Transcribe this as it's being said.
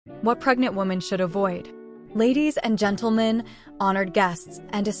what pregnant women should avoid. Ladies and gentlemen, honored guests,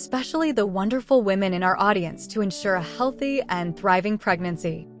 and especially the wonderful women in our audience to ensure a healthy and thriving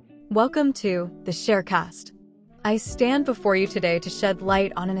pregnancy. Welcome to the Sharecast. I stand before you today to shed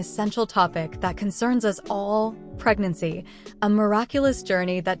light on an essential topic that concerns us all: pregnancy, a miraculous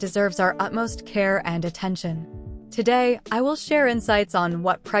journey that deserves our utmost care and attention. Today, I will share insights on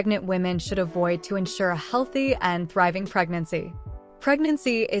what pregnant women should avoid to ensure a healthy and thriving pregnancy.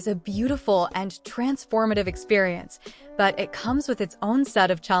 Pregnancy is a beautiful and transformative experience, but it comes with its own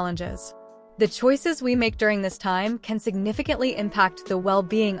set of challenges. The choices we make during this time can significantly impact the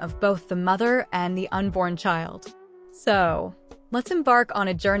well-being of both the mother and the unborn child. So, let's embark on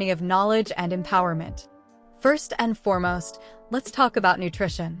a journey of knowledge and empowerment. First and foremost, let's talk about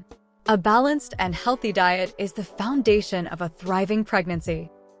nutrition. A balanced and healthy diet is the foundation of a thriving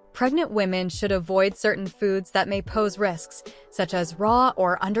pregnancy. Pregnant women should avoid certain foods that may pose risks, such as raw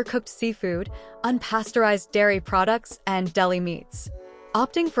or undercooked seafood, unpasteurized dairy products, and deli meats.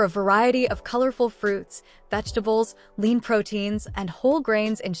 Opting for a variety of colorful fruits, vegetables, lean proteins, and whole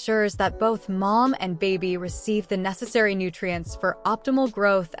grains ensures that both mom and baby receive the necessary nutrients for optimal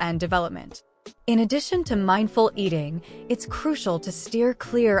growth and development. In addition to mindful eating, it's crucial to steer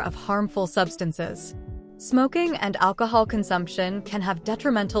clear of harmful substances. Smoking and alcohol consumption can have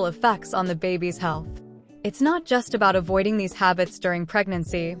detrimental effects on the baby's health. It's not just about avoiding these habits during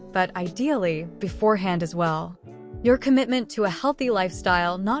pregnancy, but ideally beforehand as well. Your commitment to a healthy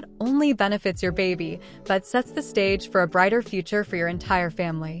lifestyle not only benefits your baby, but sets the stage for a brighter future for your entire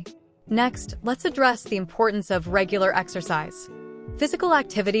family. Next, let's address the importance of regular exercise. Physical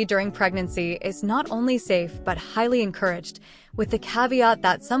activity during pregnancy is not only safe but highly encouraged, with the caveat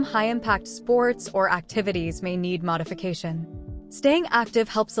that some high-impact sports or activities may need modification. Staying active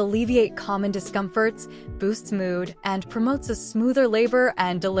helps alleviate common discomforts, boosts mood, and promotes a smoother labor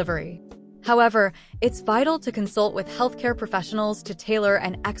and delivery. However, it's vital to consult with healthcare professionals to tailor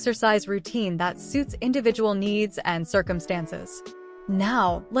an exercise routine that suits individual needs and circumstances.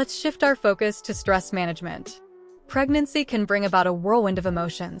 Now, let's shift our focus to stress management. Pregnancy can bring about a whirlwind of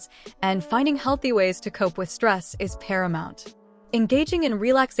emotions, and finding healthy ways to cope with stress is paramount. Engaging in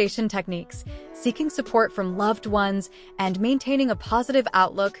relaxation techniques, seeking support from loved ones, and maintaining a positive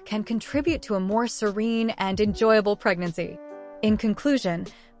outlook can contribute to a more serene and enjoyable pregnancy. In conclusion,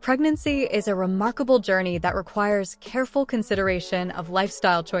 pregnancy is a remarkable journey that requires careful consideration of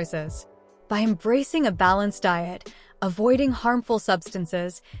lifestyle choices. By embracing a balanced diet, avoiding harmful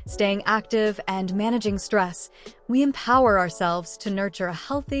substances, staying active, and managing stress, we empower ourselves to nurture a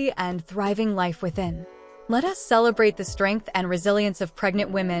healthy and thriving life within. Let us celebrate the strength and resilience of pregnant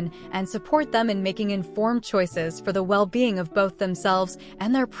women and support them in making informed choices for the well-being of both themselves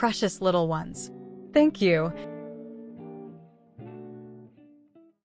and their precious little ones. Thank you.